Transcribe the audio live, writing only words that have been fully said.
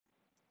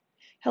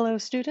Hello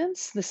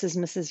students, this is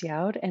Mrs.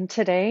 Youd, and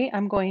today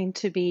I'm going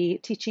to be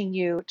teaching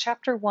you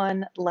Chapter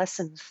 1,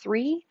 Lesson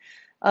 3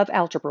 of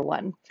Algebra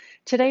 1.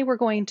 Today we're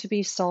going to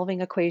be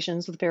solving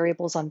equations with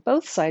variables on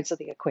both sides of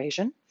the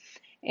equation.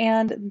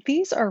 And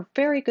these are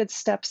very good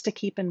steps to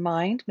keep in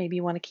mind. Maybe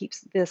you want to keep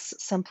this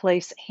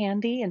someplace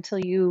handy until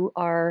you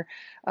are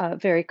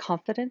very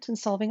confident in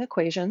solving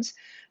equations.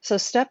 So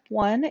step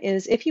one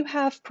is if you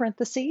have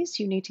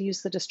parentheses, you need to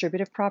use the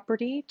distributive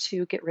property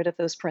to get rid of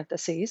those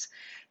parentheses.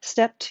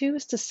 Step two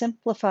is to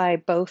simplify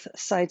both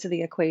sides of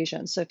the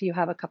equation. So if you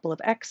have a couple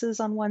of x's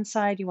on one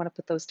side, you want to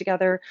put those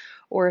together,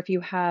 or if you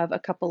have a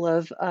couple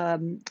of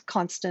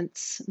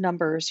constants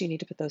numbers, you need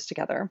to put those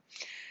together.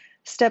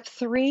 Step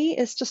three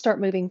is to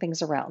start moving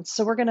things around.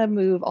 So we're going to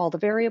move all the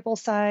variable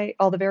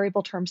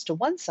terms to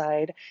one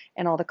side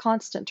and all the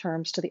constant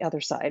terms to the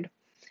other side.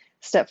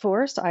 Step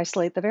four is to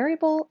isolate the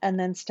variable, and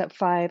then step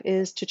five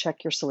is to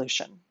check your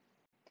solution.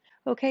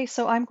 Okay,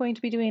 so I'm going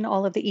to be doing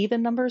all of the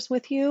even numbers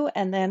with you,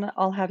 and then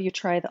I'll have you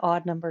try the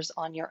odd numbers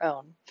on your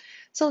own.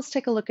 So let's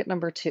take a look at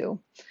number 2.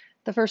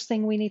 The first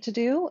thing we need to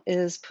do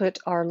is put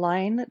our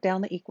line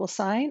down the equal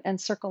sign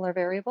and circle our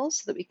variables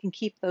so that we can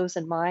keep those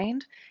in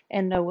mind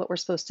and know what we're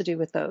supposed to do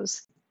with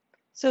those.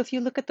 So if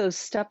you look at those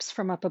steps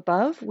from up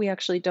above, we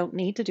actually don't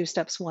need to do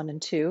steps 1 and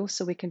 2,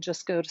 so we can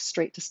just go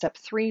straight to step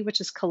 3,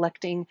 which is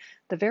collecting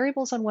the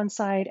variables on one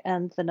side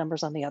and the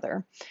numbers on the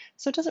other.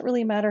 So it doesn't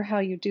really matter how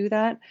you do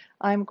that.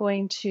 I'm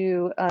going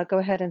to go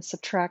ahead and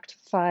subtract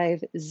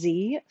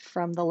 5z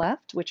from the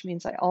left, which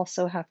means I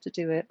also have to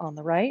do it on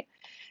the right.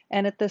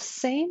 And at the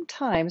same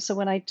time, so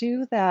when I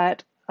do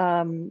that,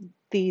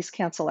 these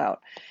cancel out.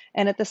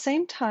 And at the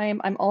same time,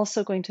 I'm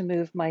also going to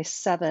move my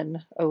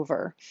 7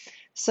 over.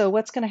 So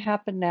what's going to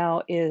happen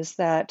now is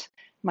that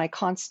my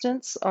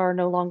constants are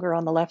no longer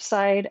on the left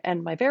side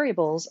and my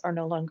variables are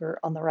no longer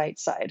on the right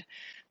side.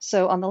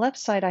 So on the left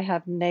side, I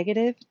have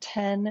negative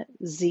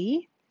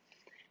 10z.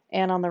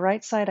 And on the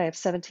right side, I have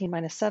 17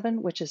 minus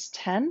 7, which is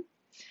 10.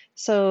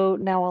 So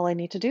now all I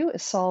need to do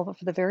is solve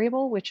for the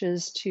variable, which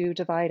is to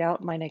divide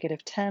out my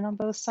negative 10 on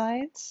both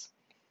sides.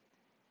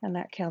 And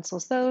that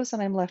cancels those,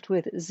 and I'm left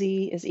with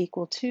z is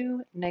equal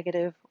to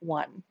negative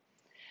 1.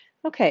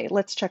 Okay,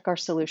 let's check our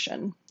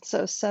solution.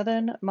 So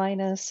 7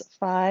 minus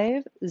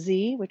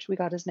 5z, which we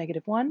got as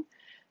negative 1,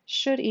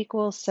 should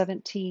equal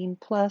 17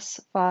 plus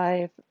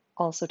 5,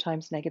 also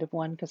times negative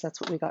 1, because that's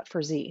what we got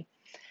for z.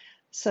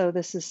 So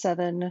this is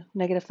 7,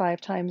 negative 5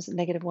 times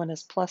negative 1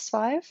 is plus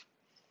 5.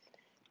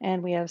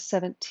 And we have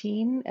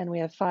 17, and we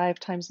have 5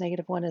 times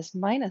negative 1 is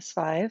minus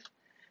 5.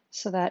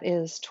 So that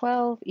is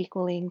 12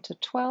 equaling to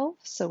 12.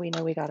 So we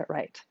know we got it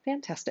right.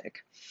 Fantastic.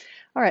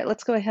 All right,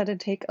 let's go ahead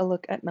and take a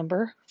look at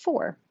number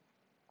 4.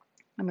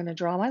 I'm going to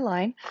draw my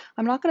line.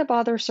 I'm not going to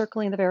bother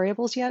circling the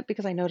variables yet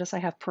because I notice I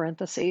have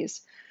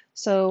parentheses.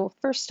 So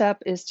first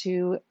step is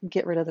to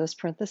get rid of those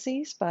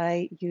parentheses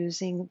by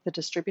using the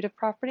distributive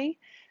property.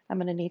 I'm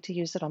going to need to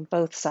use it on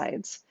both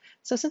sides.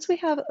 So since we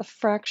have a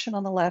fraction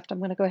on the left, I'm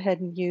going to go ahead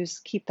and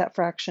keep that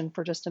fraction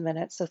for just a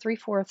minute. So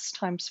 3/4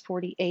 times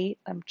 48,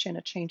 I'm going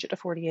to change it to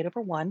 48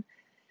 over 1,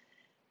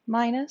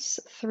 minus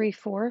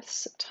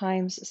 3/4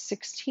 times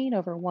 16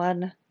 over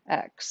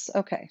 1x.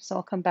 Okay, so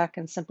I'll come back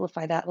and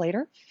simplify that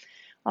later.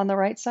 On the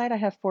right side, I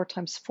have 4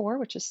 times 4,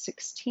 which is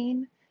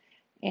 16,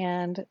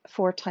 and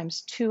 4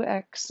 times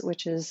 2x,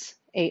 which is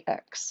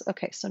 8x.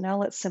 Okay, so now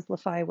let's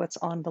simplify what's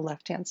on the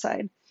left-hand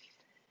side.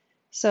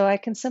 So I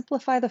can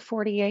simplify the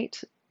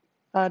 48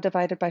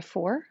 divided by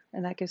 4,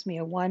 and that gives me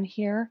a 1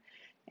 here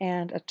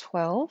and a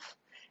 12.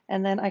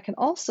 And then I can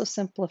also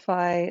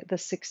simplify the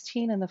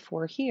 16 and the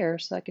 4 here,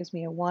 so that gives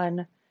me a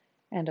 1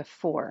 and a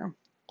 4.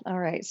 All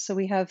right, so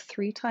we have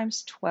 3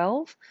 times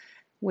 12,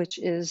 which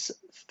is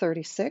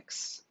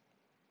 36.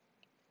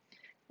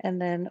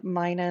 And then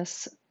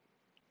minus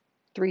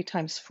 3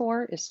 times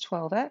 4 is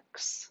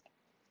 12x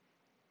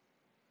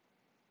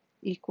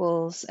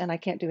equals, and I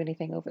can't do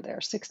anything over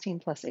there, 16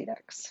 plus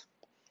 8x.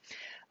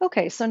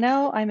 Okay, so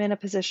now I'm in a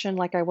position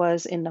like I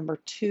was in number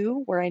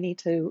 2, where I need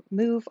to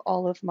move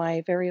all of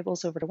my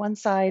variables over to one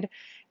side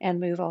and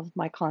move all of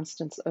my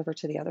constants over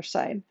to the other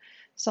side.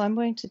 So I'm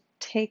going to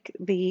take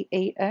the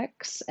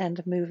 8x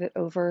and move it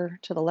over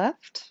to the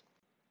left.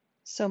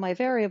 So my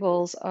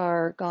variables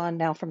are gone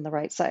now from the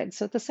right side.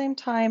 So at the same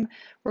time,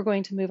 we're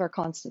going to move our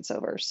constants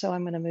over. So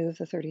I'm going to move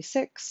the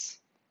 36.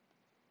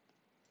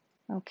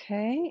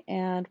 Okay,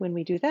 and when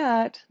we do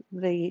that,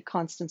 the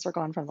constants are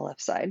gone from the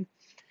left side.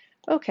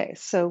 Okay,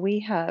 so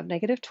we have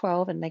negative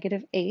 12 and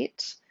negative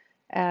 8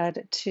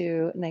 add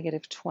to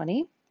negative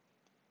 20.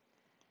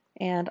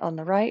 And on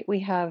the right, we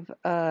have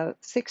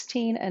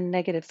 16 and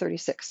negative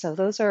 36. So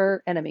those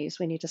are enemies.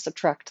 We need to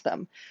subtract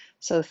them.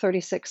 So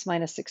 36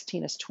 minus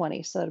 16 is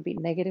 20. So that would be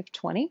negative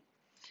 20.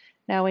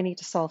 Now we need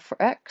to solve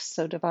for x.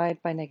 So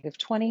divide by negative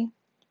 20.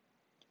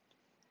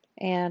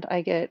 And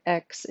I get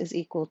x is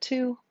equal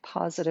to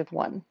positive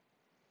 1.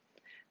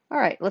 All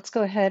right, let's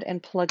go ahead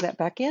and plug that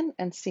back in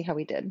and see how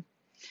we did.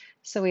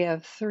 So we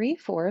have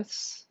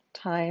 3/4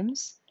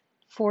 times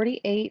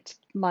 48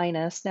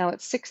 minus, now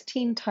it's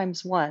 16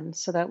 times 1,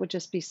 so that would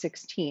just be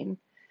 16.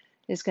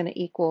 is going to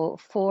equal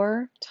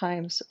 4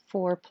 times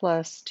 4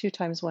 plus 2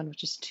 times 1,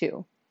 which is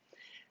 2.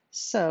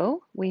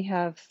 So we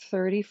have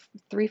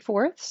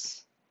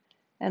 33/4,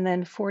 and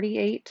then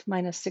 48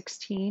 minus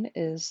 16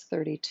 is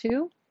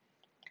 32.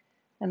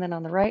 And then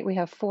on the right, we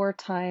have 4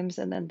 times,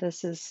 and then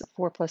this is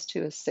 4 plus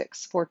 2 is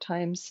 6. 4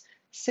 times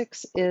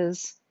 6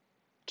 is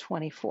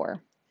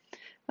 24.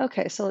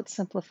 Okay, so let's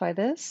simplify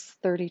this.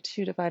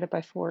 32 divided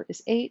by 4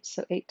 is 8,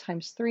 so 8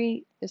 times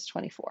 3 is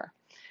 24.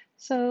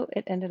 So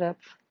it ended up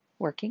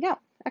working out.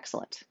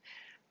 Excellent.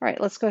 All right,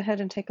 let's go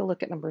ahead and take a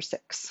look at number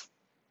 6.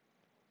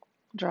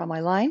 Draw my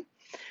line.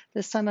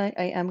 This time I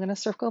am going to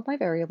circle my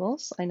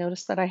variables. I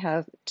notice that I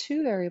have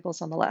 2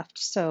 variables on the left,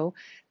 so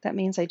that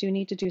means I do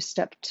need to do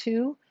step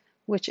 2,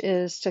 which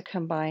is to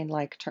combine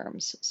like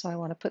terms. So I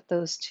want to put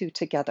those 2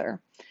 together.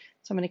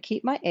 So I'm going to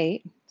keep my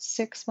 8.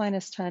 6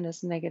 minus 10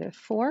 is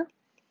 -4.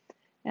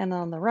 And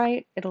on the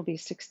right, it'll be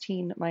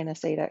 16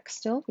 minus 8x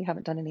still. We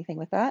haven't done anything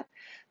with that.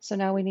 So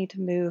now we need to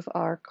move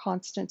our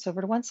constants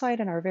over to one side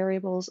and our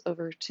variables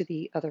over to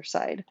the other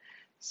side.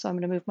 So I'm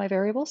going to move my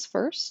variables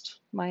first,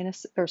 plus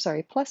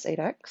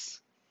 8x.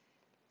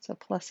 So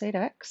plus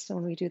 8x. So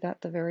when we do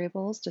that, the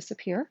variables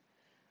disappear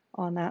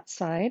on that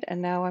side.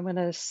 And now I'm going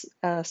to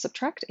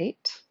subtract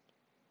 8.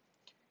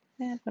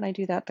 And when I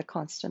do that, the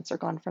constants are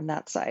gone from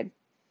that side.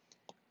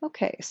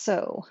 Okay,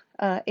 so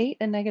 8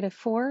 and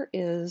 -4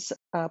 is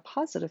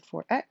positive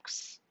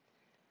 4x.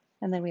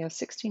 And then we have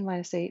 16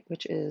 minus 8,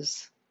 which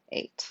is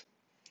 8.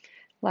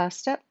 Last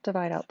step,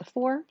 divide out the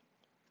 4.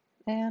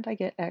 And I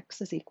get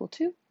x is equal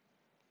to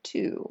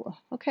 2.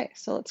 Okay,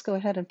 so let's go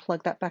ahead and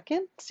plug that back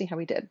in, see how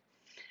we did.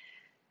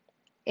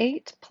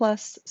 8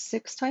 plus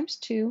 6 times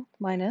 2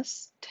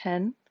 minus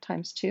 10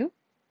 times 2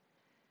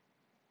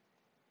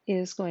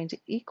 is going to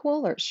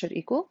equal, or it should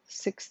equal,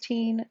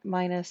 16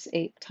 minus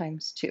 8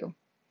 times 2.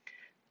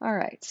 All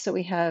right, so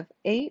we have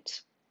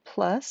 8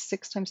 plus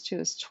 6 times 2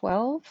 is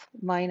 12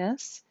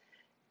 minus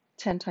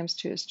 10 times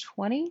 2 is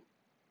 20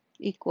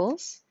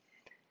 equals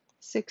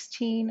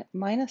 16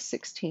 minus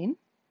 16.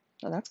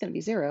 Oh, that's going to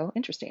be 0.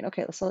 Interesting.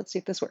 Okay, so let's see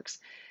if this works.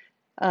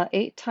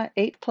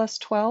 8 plus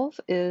 12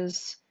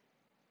 is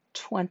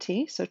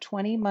 20, so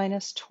 20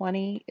 minus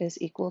 20 is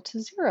equal to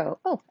 0.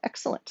 Oh,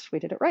 excellent. We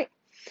did it right.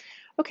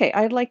 Okay,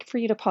 I'd like for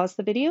you to pause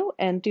the video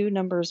and do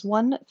numbers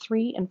 1,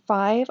 3, and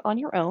 5 on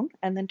your own,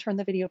 and then turn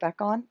the video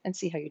back on and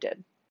see how you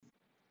did.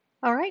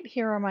 All right,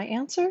 here are my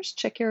answers.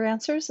 Check your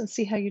answers and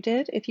see how you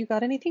did. If you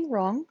got anything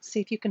wrong, see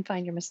if you can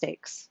find your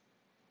mistakes.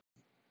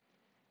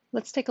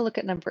 Let's take a look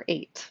at number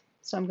 8.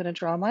 So I'm going to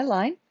draw my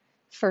line.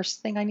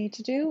 First thing I need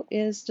to do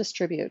is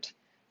distribute.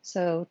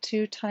 So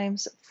 2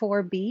 times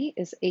 4b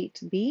is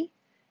 8b,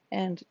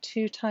 and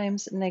 2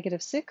 times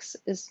 -6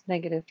 is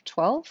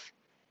 -12.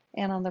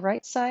 And on the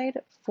right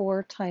side,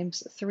 4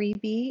 times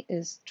 3b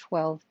is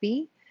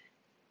 12b,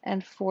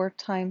 and 4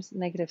 times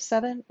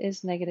 -7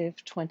 is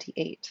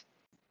 -28.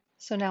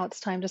 So now it's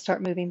time to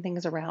start moving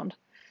things around.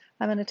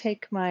 I'm going to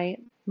take my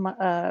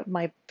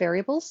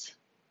variables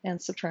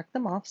and subtract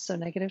them off, so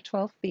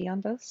 -12b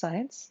on both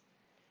sides.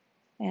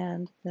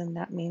 And then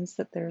that means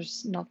that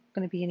there's not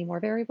going to be any more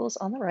variables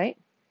on the right.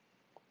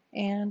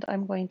 And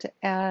I'm going to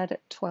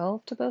add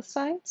 12 to both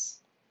sides.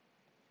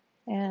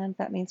 And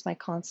that means my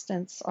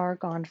constants are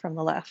gone from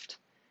the left.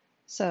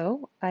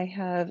 So I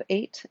have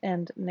 8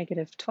 and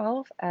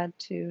 -12 add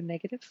to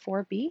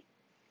 -4b.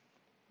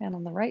 And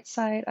on the right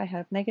side, I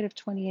have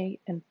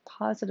 -28 and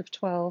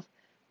 +12,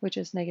 which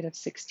is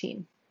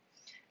 -16.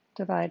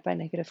 Divide by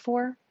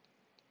 -4.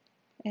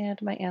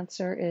 And my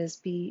answer is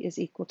b is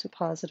equal to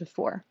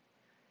 +4.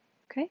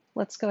 Okay,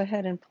 let's go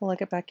ahead and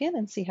plug it back in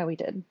and see how we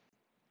did.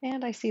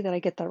 And I see that I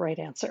get the right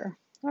answer.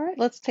 All right,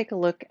 let's take a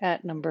look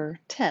at number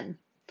 10.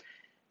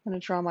 I'm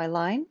going to draw my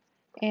line,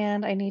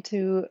 and I need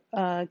to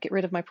get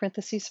rid of my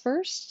parentheses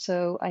first,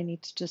 so I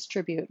need to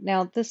distribute.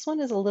 Now, this one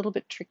is a little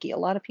bit tricky. A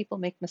lot of people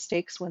make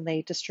mistakes when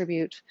they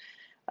distribute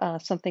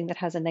something that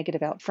has a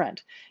negative out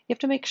front. You have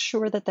to make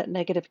sure that that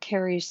negative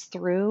carries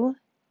through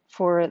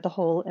for the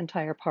whole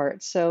entire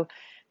part. So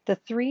the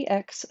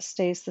 3x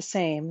stays the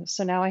same.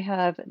 So now I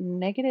have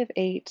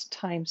 -8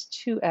 times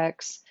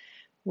 2x,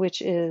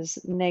 which is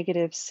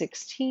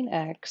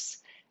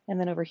 -16x. And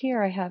then over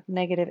here I have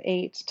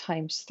 -8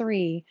 times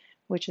 3,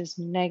 which is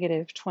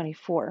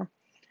 -24.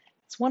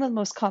 It's one of the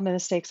most common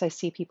mistakes I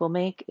see people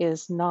make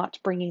is not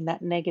bringing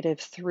that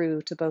negative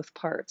through to both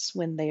parts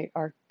when they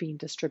are being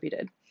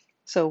distributed.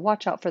 So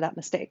watch out for that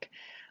mistake.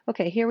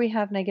 Okay, here we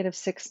have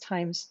 -6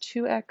 times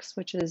 2x,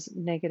 which is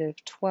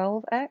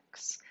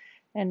 -12x,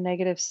 and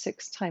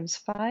 -6 times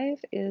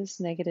 5 is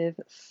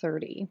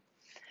 -30.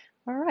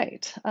 All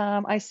right,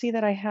 I see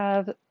that I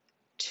have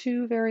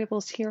 2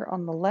 variables here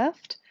on the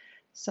left,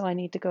 so I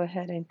need to go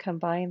ahead and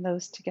combine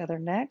those together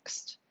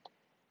next.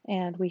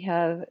 And we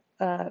have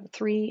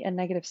 3 and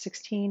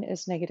 -16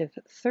 is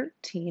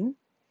 -13.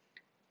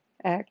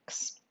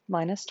 X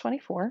minus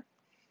 24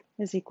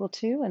 is equal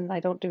to, and I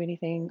don't do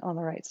anything on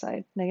the right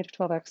side,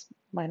 -12x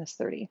minus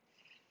 30.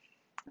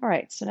 All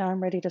right, so now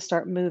I'm ready to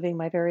start moving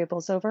my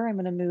variables over. I'm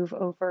going to move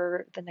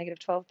over the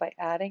 -12 by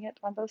adding it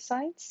on both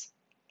sides.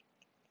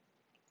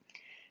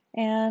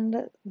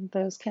 and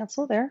those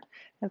cancel there.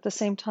 At the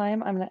same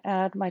time, I'm going to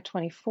add my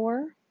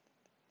 24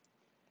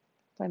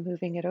 by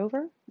moving it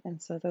over,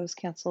 and so those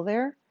cancel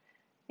there.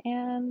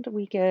 And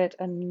we get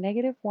a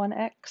negative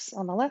 1x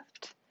on the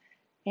left,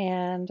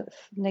 and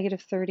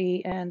negative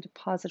 30 and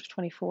positive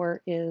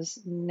 24 is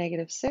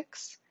negative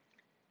 6.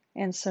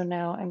 And so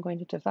now I'm going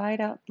to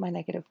divide out my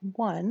negative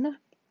 1,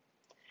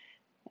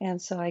 and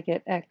so I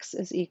get x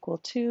is equal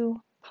to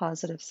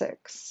positive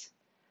 6.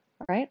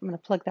 All right, I'm going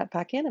to plug that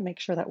back in and make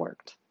sure that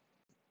worked.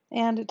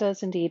 And it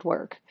does indeed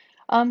work.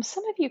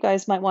 Some of you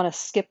guys might want to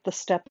skip the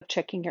step of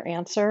checking your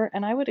answer,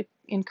 and I would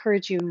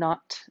encourage you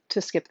not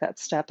to skip that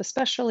step,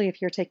 especially if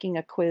you're taking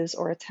a quiz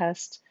or a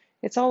test.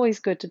 It's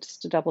always good to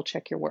just to double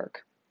check your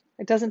work.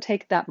 It doesn't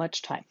take that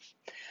much time.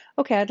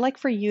 Okay, I'd like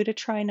for you to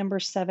try number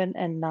 7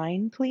 and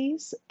 9,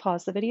 please.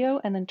 Pause the video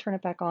and then turn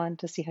it back on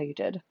to see how you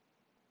did.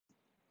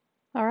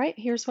 All right,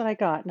 here's what I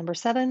got. Number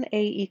 7,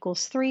 a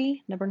equals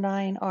 3. Number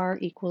 9, r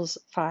equals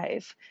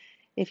 5.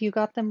 If you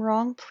got them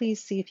wrong,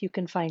 please see if you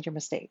can find your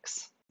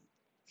mistakes.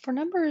 For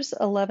numbers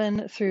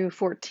 11 through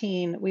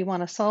 14, we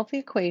want to solve the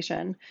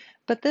equation,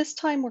 but this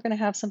time we're going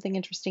to have something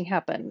interesting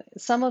happen.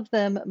 Some of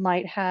them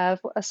might have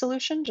a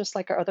solution, just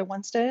like our other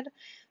ones did,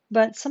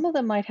 but some of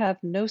them might have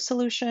no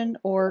solution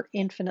or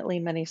infinitely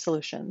many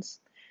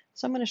solutions.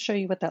 So I'm going to show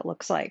you what that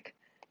looks like.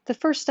 The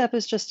first step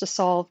is just to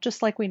solve,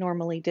 just like we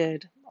normally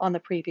did on the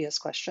previous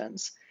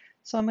questions.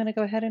 So I'm going to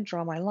go ahead and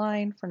draw my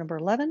line for number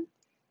 11.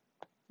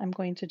 I'm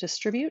going to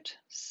distribute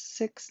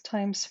 6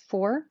 times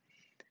 4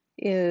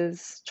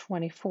 is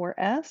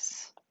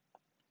 24s,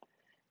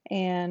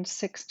 and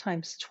 6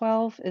 times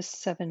 12 is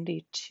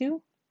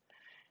 72.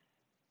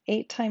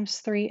 8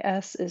 times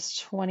 3s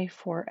is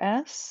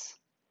 24s,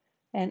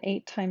 and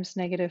 8 times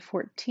negative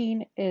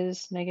 14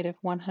 is negative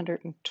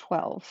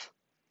 112.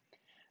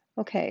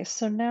 Okay,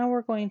 so now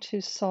we're going to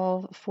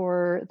solve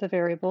for the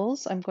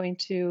variables. I'm going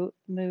to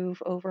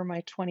move over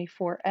my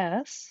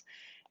 24s,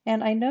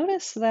 and I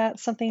notice that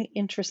something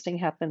interesting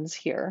happens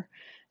here.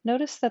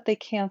 Notice that they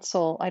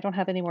cancel. I don't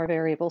have any more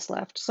variables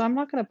left. So I'm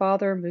not going to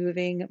bother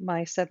moving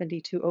my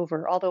 72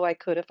 over, although I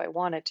could if I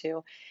wanted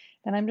to.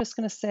 And I'm just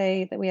going to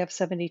say that we have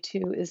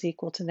 72 is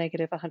equal to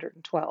negative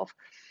 112.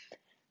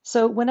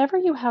 So whenever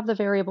you have the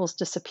variables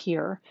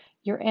disappear,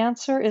 your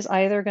answer is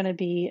either going to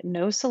be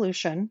no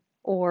solution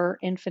or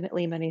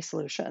infinitely many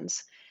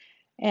solutions.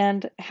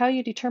 And how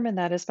you determine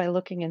that is by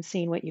looking and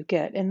seeing what you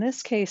get. In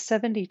this case,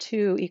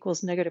 72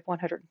 equals negative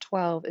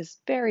 112 is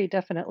very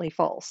definitely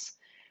false.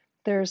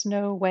 There's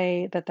no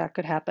way that that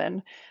could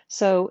happen.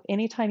 So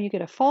anytime you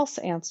get a false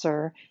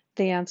answer,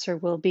 the answer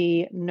will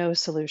be no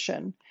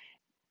solution.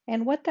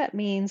 And what that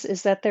means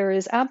is that there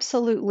is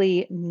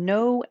absolutely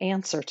no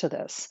answer to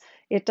this.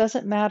 It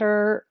doesn't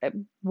matter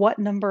what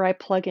number I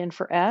plug in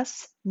for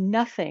S,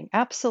 nothing,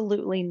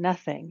 absolutely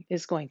nothing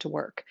is going to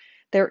work.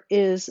 There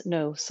is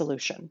no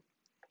solution.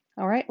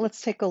 All right, let's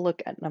take a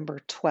look at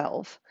number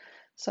 12.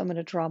 So I'm going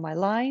to draw my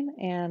line,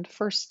 and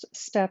first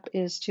step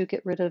is to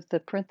get rid of the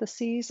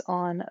parentheses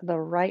on the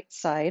right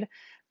side.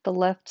 The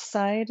left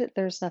side,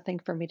 there's nothing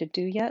for me to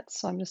do yet,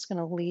 so I'm just going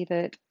to leave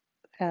it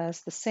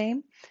as the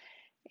same.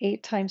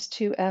 8 times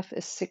 2f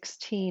is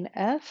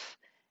 16f,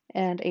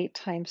 and 8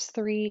 times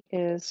 3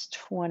 is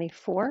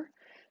 24.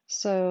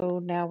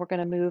 So now we're going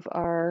to move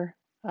our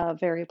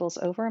variables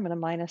over. I'm going to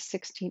minus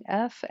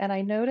 16f, and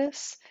I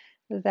notice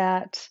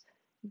that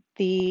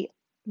the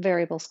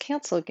variables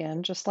cancel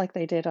again, just like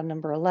they did on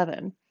number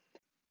 11.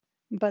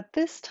 But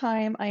this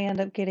time I end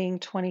up getting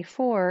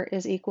 24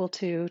 is equal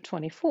to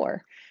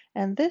 24,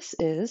 and this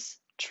is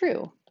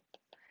true.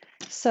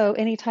 So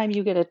anytime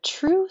you get a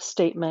true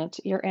statement,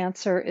 your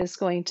answer is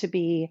going to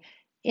be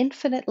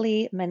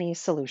infinitely many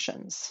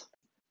solutions.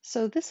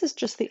 So this is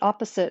just the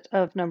opposite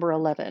of number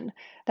 11.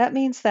 That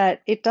means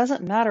that it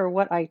doesn't matter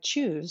what I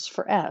choose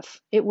for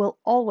f, it will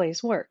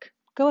always work.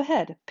 Go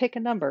ahead, pick a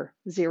number,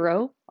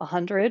 0,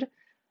 100,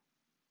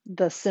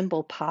 the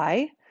symbol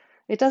pi.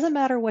 It doesn't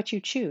matter what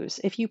you choose.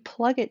 If you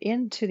plug it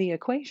into the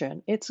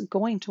equation, it's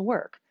going to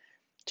work.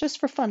 Just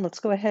for fun, let's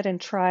go ahead and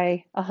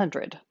try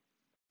 100.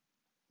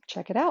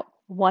 Check it out.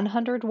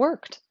 100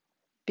 worked,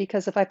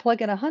 because if I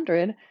plug in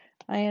 100,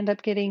 I end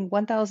up getting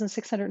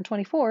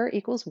 1,624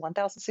 equals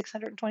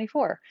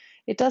 1,624.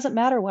 It doesn't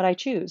matter what I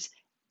choose.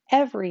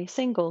 Every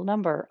single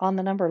number on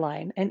the number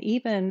line, and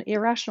even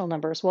irrational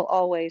numbers, will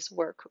always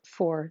work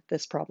for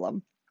this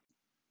problem.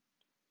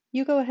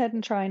 You go ahead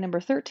and try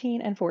number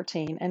 13 and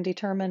 14 and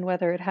determine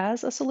whether it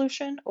has a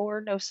solution or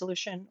no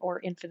solution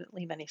or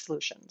infinitely many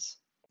solutions.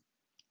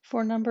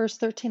 For numbers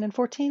 13 and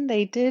 14,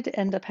 they did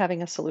end up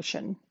having a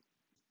solution.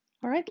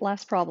 All right,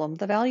 last problem.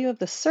 The value of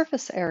the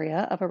surface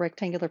area of a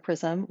rectangular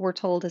prism we're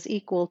told is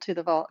equal to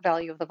the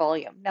value of the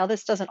volume. Now,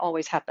 this doesn't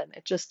always happen.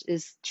 It just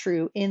is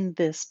true in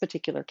this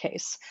particular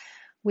case.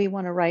 We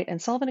want to write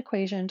and solve an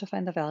equation to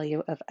find the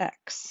value of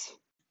x.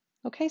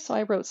 Okay, so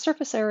I wrote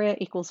surface area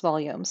equals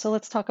volume. So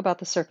let's talk about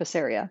the surface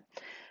area.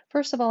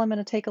 First of all, I'm going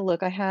to take a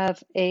look. I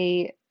have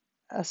a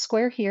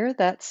square here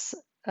that's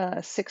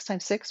 6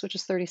 times 6, which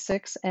is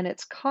 36, and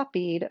it's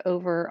copied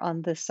over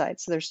on this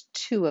side. So there's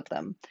 2 of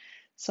them.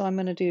 So I'm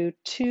going to do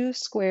 2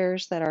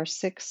 squares that are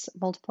 6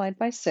 multiplied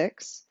by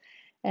 6.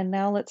 And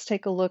now let's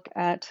take a look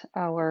at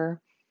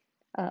our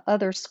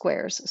other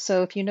squares.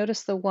 So if you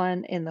notice the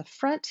one in the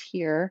front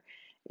here,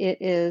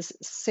 it is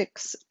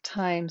 6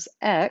 times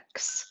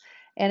x.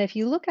 And if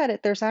you look at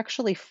it, there's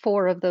actually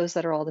 4 of those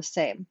that are all the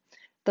same.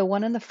 The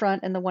one in the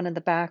front and the one in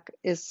the back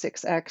is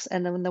 6x,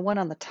 and then the one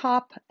on the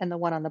top and the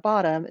one on the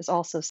bottom is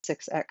also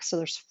 6x, so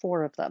there's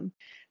 4 of them.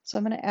 So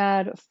I'm going to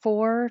add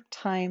 4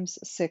 times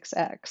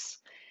 6x.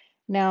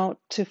 Now,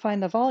 to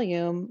find the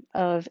volume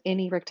of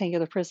any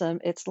rectangular prism,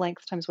 it's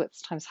length times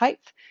width times height.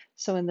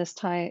 So in this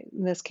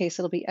case,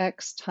 it'll be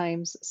x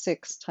times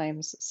 6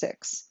 times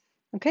 6.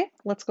 Okay,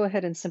 let's go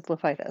ahead and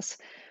simplify this.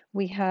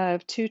 We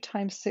have 2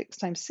 times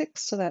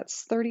 6, so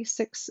that's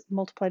 36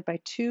 multiplied by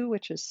 2,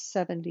 which is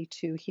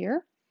 72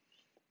 here.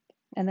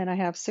 And then I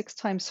have 6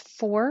 times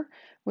 4,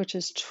 which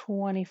is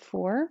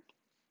 24.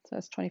 So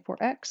that's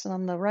 24x. And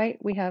on the right,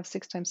 we have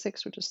 6 times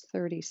 6, which is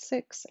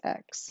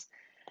 36x.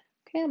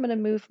 Okay, I'm going to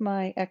move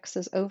my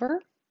x's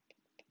over,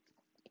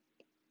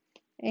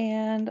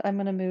 and I'm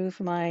going to move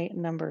my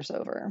numbers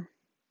over.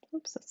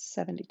 Oops, that's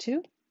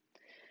 72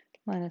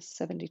 minus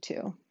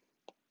 72.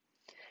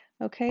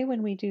 Okay,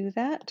 when we do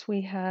that,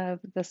 we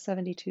have the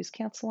 72s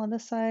cancel on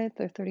this side,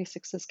 the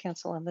 36s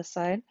cancel on this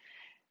side,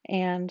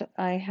 and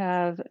I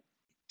have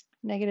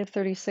negative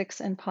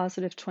 36 and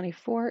positive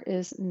 24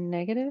 is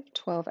negative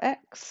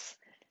 12x.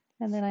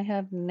 And then I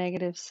have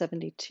negative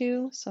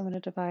 72, so I'm going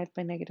to divide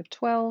by negative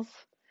 12.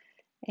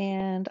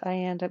 And I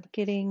end up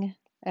getting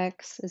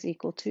x is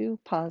equal to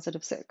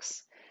positive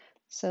 6.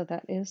 So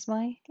that is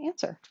my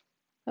answer.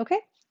 Okay,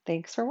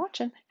 thanks for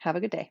watching. Have a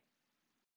good day.